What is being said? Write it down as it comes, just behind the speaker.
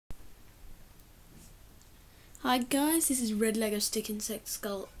Hi guys, this is Red Lego Stick Insect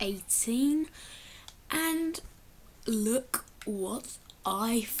Skull 18 and look what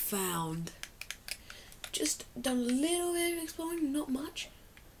I found. Just done a little bit of exploring, not much.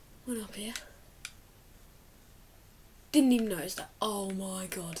 Went up here. Didn't even notice that. Oh my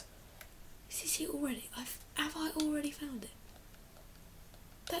god. Is this it already? Have I already found it?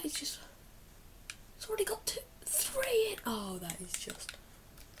 That is just... It's already got 3 in. Oh, that is just...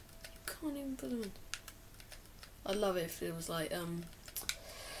 You can't even put them in. I'd love it if it was like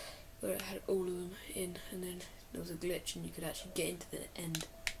where it had all of them in and then there was a glitch and you could actually get into the end.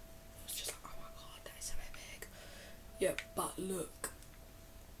 It was just like, oh my god, that is so epic. Yeah, but look.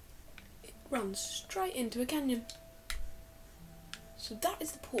 It runs straight into a canyon. So that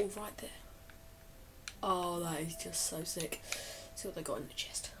is the portal right there. Oh, that is just so sick. Let's see what they got in the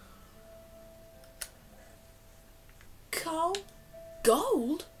chest. Coal?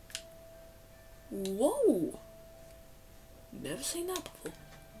 Gold? Whoa! Never seen that before.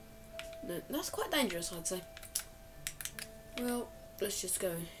 No, that's quite dangerous, I'd say. Well, let's just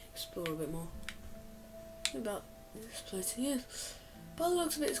go explore a bit more. What about this place here? By the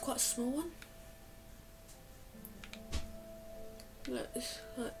looks of it, it's quite a small one. Look,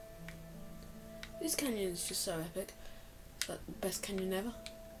 this canyon is just so epic. It's like the best canyon ever.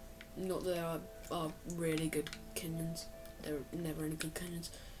 Not that there are really good canyons. There are never any good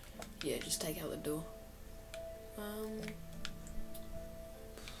canyons. Yeah, just take out the door.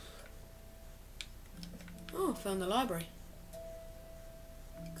 Oh, found the library.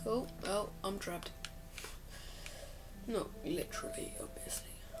 Cool. Well, I'm trapped. Not literally,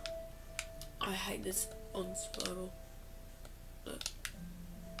 obviously. I hate this on survival. Look,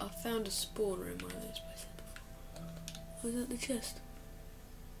 I found a spawner in one of those places before. Was that the chest?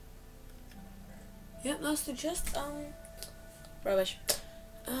 Yep, that's the chest. Rubbish.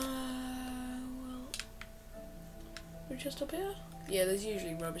 Well, we're just up here. Yeah, there's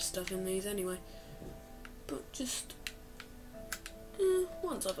usually rubbish stuff in these anyway. But just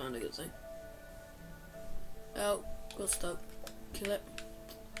once I found a good thing. Oh, got stuck. Kill it.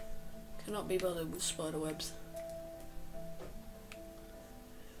 Cannot be bothered with spider webs.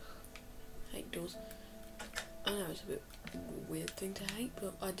 Hate doors. I know it's a bit weird thing to hate,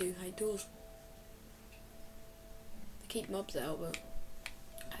 but I do hate doors. They keep mobs out, but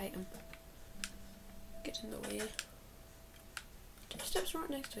I hate them. Get in the way. 2 steps right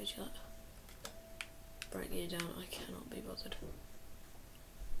next to each other. Breaking it down, I cannot be bothered.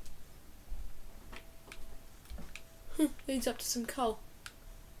 Leads up to some coal.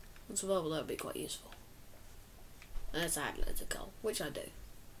 On survival, that would be quite useful. Unless I had loads of coal, which I do.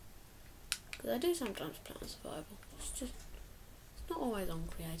 Because I do sometimes play on survival. It's not always on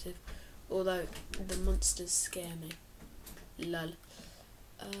creative. Although, the monsters scare me. Lol.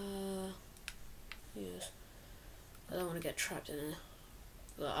 Yes. I don't want to get trapped in there.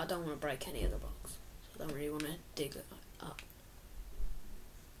 Like, I don't want to break any of the blocks. I don't really want to dig it up.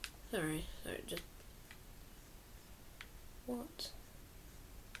 Sorry, just... What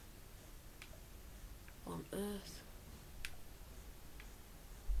on earth?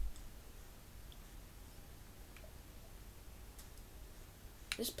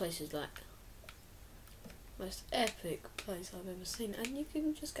 This place is like the most epic place I've ever seen, and you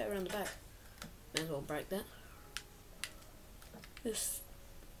can just go around the back. May as well break that. This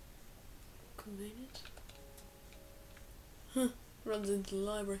convenient. Huh, runs into the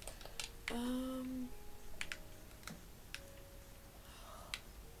library.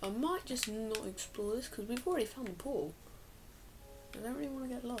 I might just not explore this because we've already found the portal. I don't really want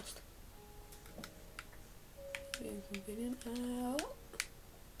to get lost. Inconvenient.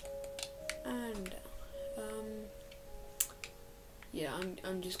 And down. Yeah,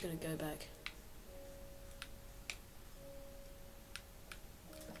 I'm just gonna go back.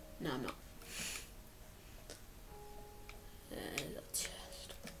 No, I'm not. There's a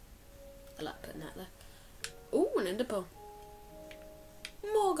chest. I like putting that there. Ooh, an ender pearl.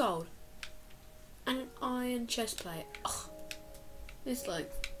 More gold. And an iron chest plate. Ugh. This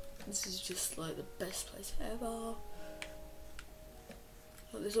is just like the best place ever.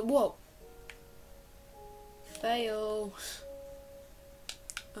 Like this. Whoa. Fail.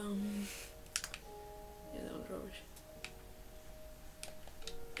 Yeah, that was rubbish.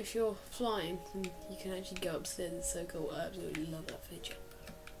 If you're flying, then you can actually go upstairs. It's so cool. I absolutely love that feature.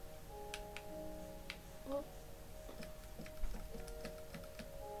 Well,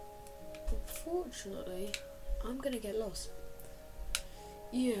 unfortunately, I'm gonna get lost.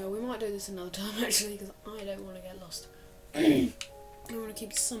 Yeah, we might do this another time actually, because I don't want to get lost. I want to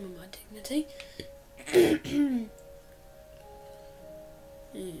keep some of my dignity.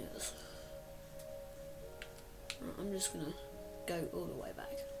 Yes. I'm just gonna go all the way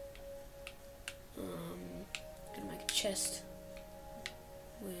back. Gonna make a chest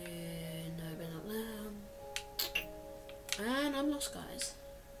with no bin up there. And I'm lost, guys.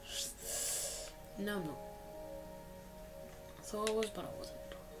 No, I'm not. I thought I was, but I wasn't.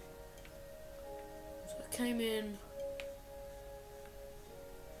 So I came in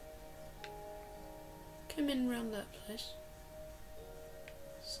around that place.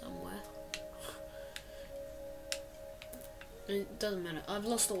 Somewhere. It doesn't matter. I've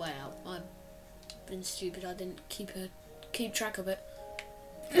lost the way out. I've been stupid. I didn't keep track of it.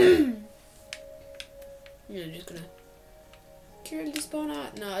 You're just gonna currently spawn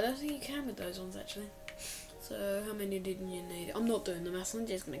out. No, I don't think you can with those ones actually. So how many didn't you need? I'm not doing the maths. I'm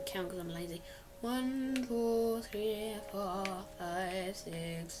just gonna count because I'm lazy. 1, 2, 3, 4, 5,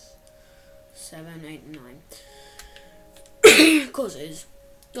 6, 7, 8, 9. Of course it is.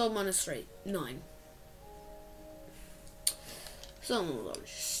 12 minus 3, 9. Some of them are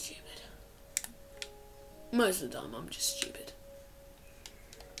just stupid. Most of the time I'm just stupid.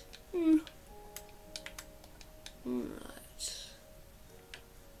 Right.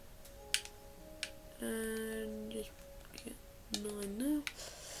 And just get 9 now.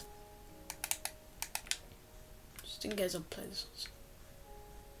 Just in case I play this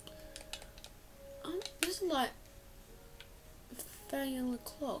one. This is like fail the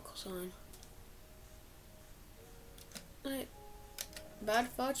clock or something. Like, bad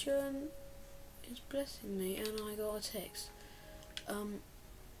fortune is blessing me, and I got a text.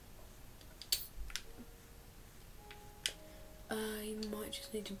 I might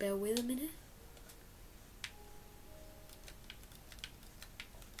just need to bear with a minute.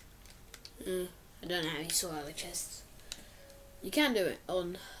 I don't know how you sort out the chests. You can do it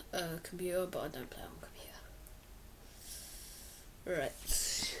on a computer, but I don't play on computer. Right.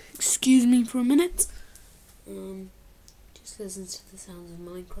 Excuse me for a minute. Just listen to the sounds of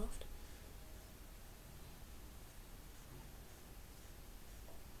Minecraft.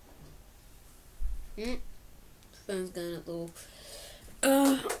 Phone's going at the wall.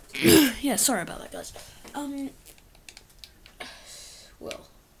 Yeah, sorry about that, guys. Well,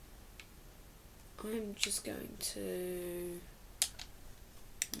 I'm just going to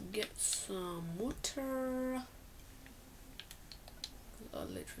get some water. I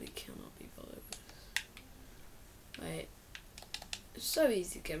literally cannot be bothered with this. Wait, it's so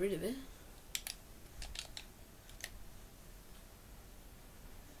easy to get rid of it.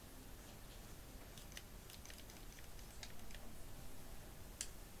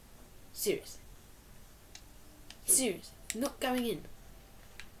 Seriously, not going in.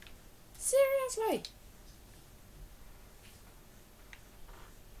 Seriously.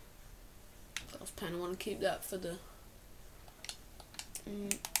 I was planning to want to keep that for the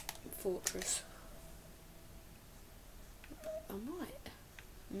fortress. I might.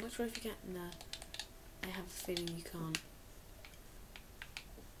 I'm not sure if you can. No, I have a feeling you can't.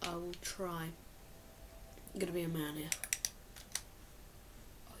 I will try. I'm gonna be a man here.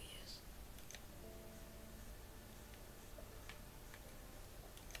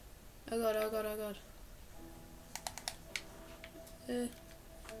 Oh god, oh god, oh god.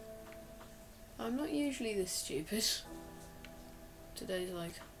 I'm not usually this stupid. Today's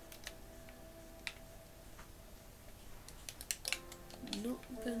like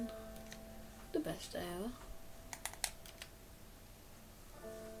not been the best day ever.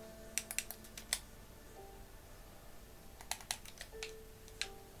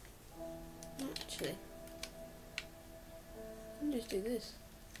 Actually, let me just do this.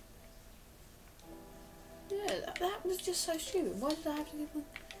 Yeah, that was just so stupid. Why did I have to give one?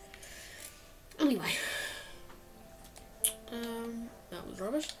 Anyway, that was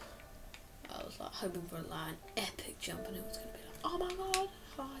rubbish. I was like hoping for like an epic jump, and it was gonna be like, oh my god,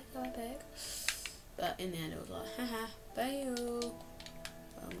 hi, so epic. But in the end, it was like, haha, fail.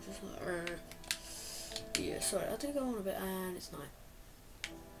 I'm just like, yeah, sorry, I did go on a bit, and it's night.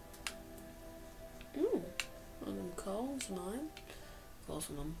 Random coal, it's night. Of course,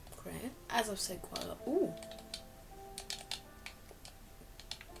 I'm creative, as I've said quite a lot. Ooh,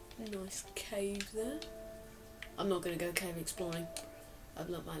 nice cave there. I'm not gonna go cave exploring. I've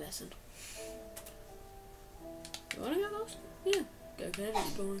learnt my lesson. You wanna go lost? Yeah, go cave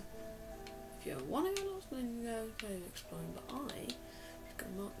exploring. If you wanna go lost, then go cave exploring. But I'm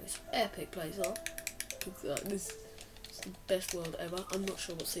gonna mark this epic place off. This is the best world ever. I'm not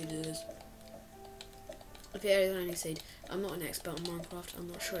sure what seed it is. If it is only seed, I'm not an expert on Minecraft. I'm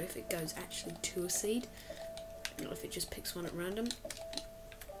not sure if it goes actually to a seed, or if it just picks one at random,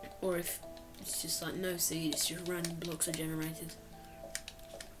 or if it's just like no seed, it's just random blocks are generated.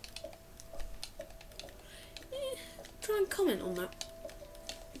 comment on that.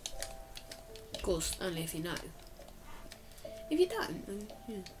 Of course, only if you know. If you don't, then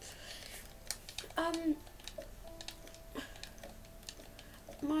yeah.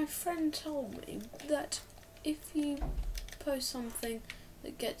 My friend told me that if you post something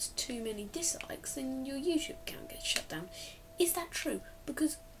that gets too many dislikes, then your YouTube account gets shut down. Is that true?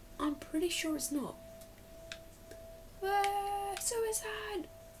 Because I'm pretty sure it's not. Suicide!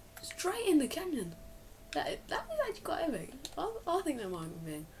 Straight in the canyon. That is actually quite epic. I think that might have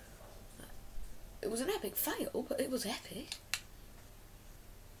been. It was an epic fail, but it was epic.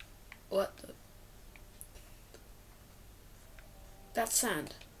 What the? That's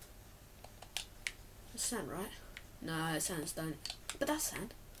sand. That's sand, right? No, it's sandstone. But that's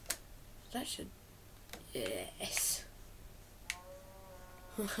sand. That should... Yes.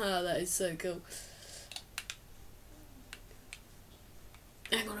 That is so cool.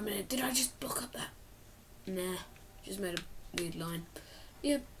 Hang on a minute, did I just block up that? Nah, just made a weird line.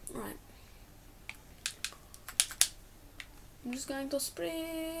 Yeah, right. I'm just going to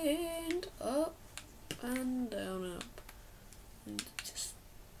sprint up and down and up. And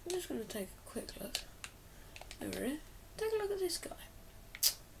I'm just going to take a quick look over here. Take a look at this guy.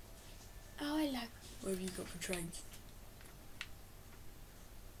 Oh, hello. What have you got for trains?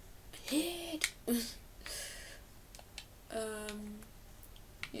 Hit!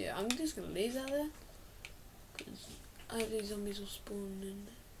 Yeah, I'm just going to leave that there. Because I hope these zombies will spawn in.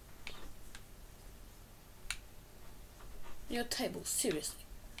 Your table, seriously.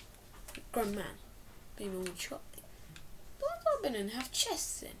 Grown man. Being all choppy. The ones I've been in have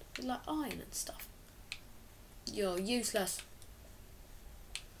chests in, with like iron and stuff. You're useless.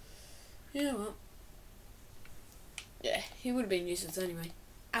 You know what? Yeah, he would have been useless anyway.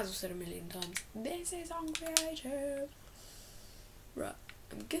 As I've said a million times. This is uncreative. Right,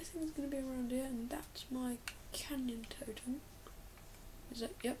 I'm guessing it's going to be around here, and that's my canyon totem. Is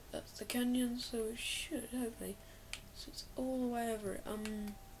that? Yep, that's the canyon, so it should, hopefully. So it's all the way over it.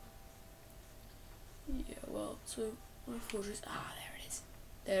 Yeah, well, so my fortress. Ah, there it is.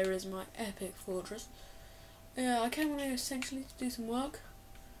 There is my epic fortress. Yeah, I came on here essentially to do some work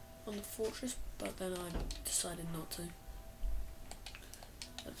on the fortress, but then I decided not to.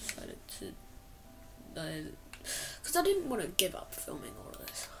 I decided to. Because I didn't want to give up filming all of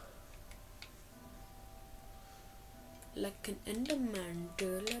this. Like an Enderman.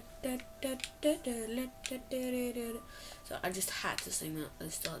 So I just had to sing that. They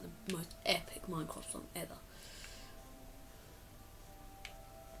started the most epic Minecraft song ever.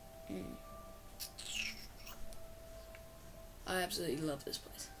 I absolutely love this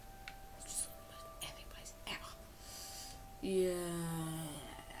place. It's just the most epic place ever. Yeah,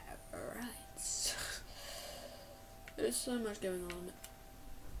 right. There's so much going on.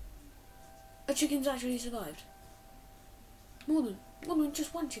 A chicken's actually survived. More than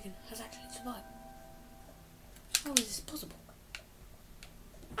just one chicken has actually survived. How is this possible?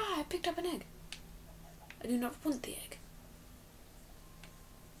 Ah, I picked up an egg. I do not want the egg.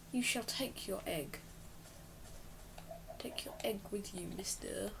 You shall take your egg. Take your egg with you,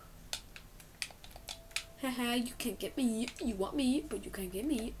 mister. Haha, you can't get me. You want me, but you can't get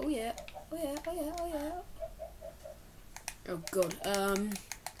me. Oh yeah. Oh yeah, oh yeah, oh yeah. Oh god.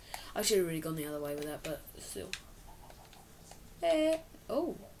 I should have really gone the other way with that, but still.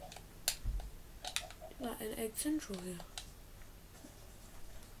 Oh. Like an egg central here.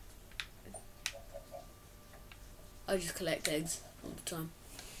 I just collect eggs all the time.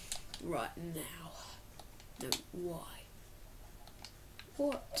 Right now. No, why?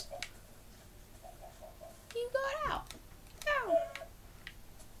 What? You got out! Ow!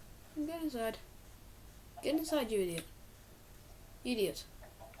 Get inside. Get inside, you idiot. Idiot.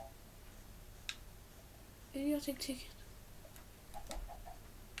 Idiotic chicken.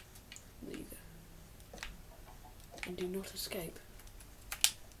 There you go. And do not escape.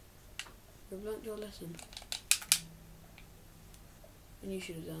 You've learnt your lesson. And you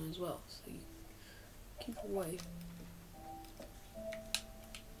should have done as well, so you keep away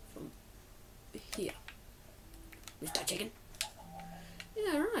from here. Mr. Chicken.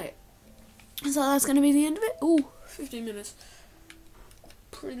 Yeah, right. So that's going to be the end of it. Ooh, 15 minutes.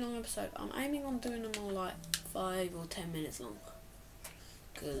 Pretty long episode. I'm aiming on doing them all like 5 or 10 minutes long.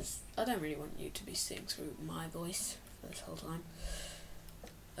 Because I don't really want you to be sitting through my voice for this whole time.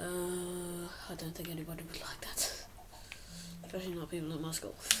 I don't think anybody would like that. Especially not people at my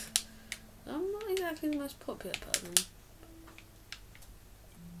school. I'm not exactly the most popular person.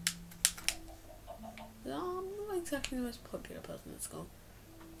 I'm not exactly the most popular person at school,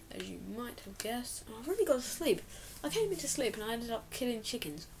 as you might have guessed. And I've really got to sleep. I came into sleep and I ended up killing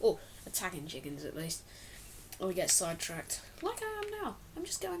chickens. Or attacking chickens at least. Or we get sidetracked. Like I am now. I'm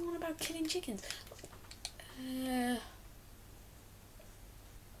just going on about killing chickens.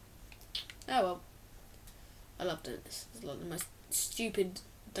 Oh well. I love doing this. It's like the most stupid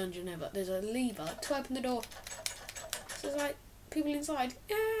dungeon ever. There's a lever to open the door. So it's like, people inside,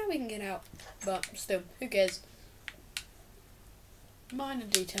 yeah, we can get out. But still, who cares? Minor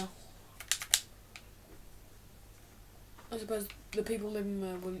detail. I suppose the people living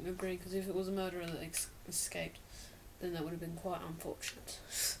there wouldn't agree, because if it was a murderer that escaped, then that would have been quite unfortunate.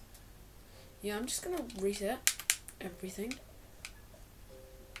 Yeah, I'm just gonna reset everything.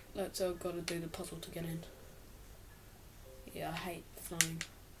 So I've got to do the puzzle to get in. Yeah, I hate flying.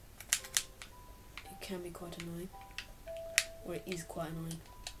 It can be quite annoying. Or it is quite annoying.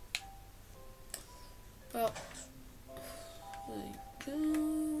 Well, there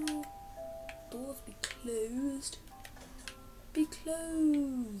you go. Doors be closed. Be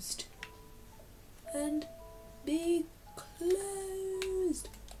closed. And be closed.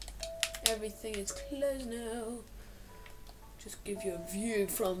 Everything is closed now. Just give you a view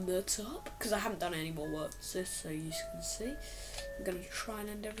from the top, because I haven't done any more work to this, so you can see. I'm going to try and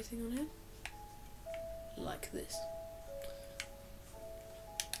end everything on here. Like this.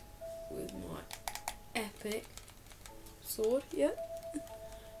 With my epic sword, yep.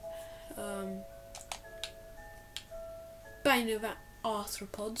 Bane of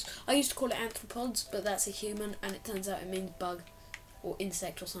arthropods. I used to call it anthropods, but that's a human, and it turns out it means bug or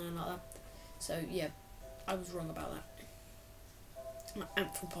insect or something like that. So yeah, I was wrong about that.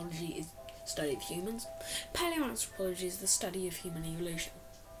 Anthropology is study of humans. Paleoanthropology is the study of human evolution.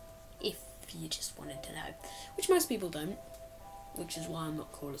 If you just wanted to know, which most people don't, which is why I'm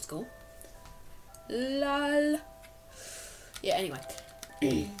not cool at school. Lol. Yeah. Anyway,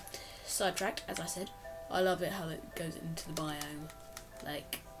 sidetracked. As I said, I love it how it goes into the biome,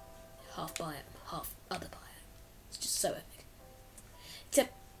 like half biome, half other biome. It's just so epic.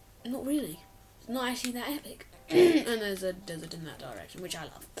 Except, not really. It's not actually that epic. And there's a desert in that direction, which I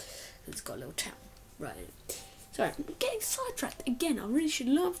love. It's got a little town right in it. Sorry, I'm getting sidetracked again. I really should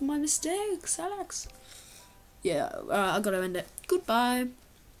learn from my mistakes, Alex. Yeah, I gotta end it. Goodbye.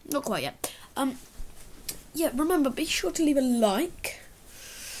 Not quite yet. Yeah, remember, be sure to leave a like,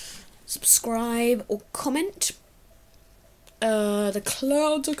 subscribe, or comment. The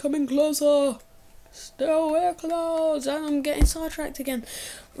clouds are coming closer. Still wear clouds, and I'm getting sidetracked again.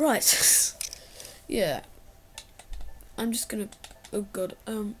 Right. Yeah. I'm just gonna, oh god,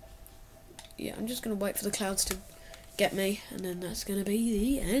 yeah, I'm just gonna wait for the clouds to get me, and then that's gonna be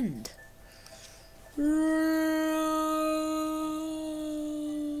the end.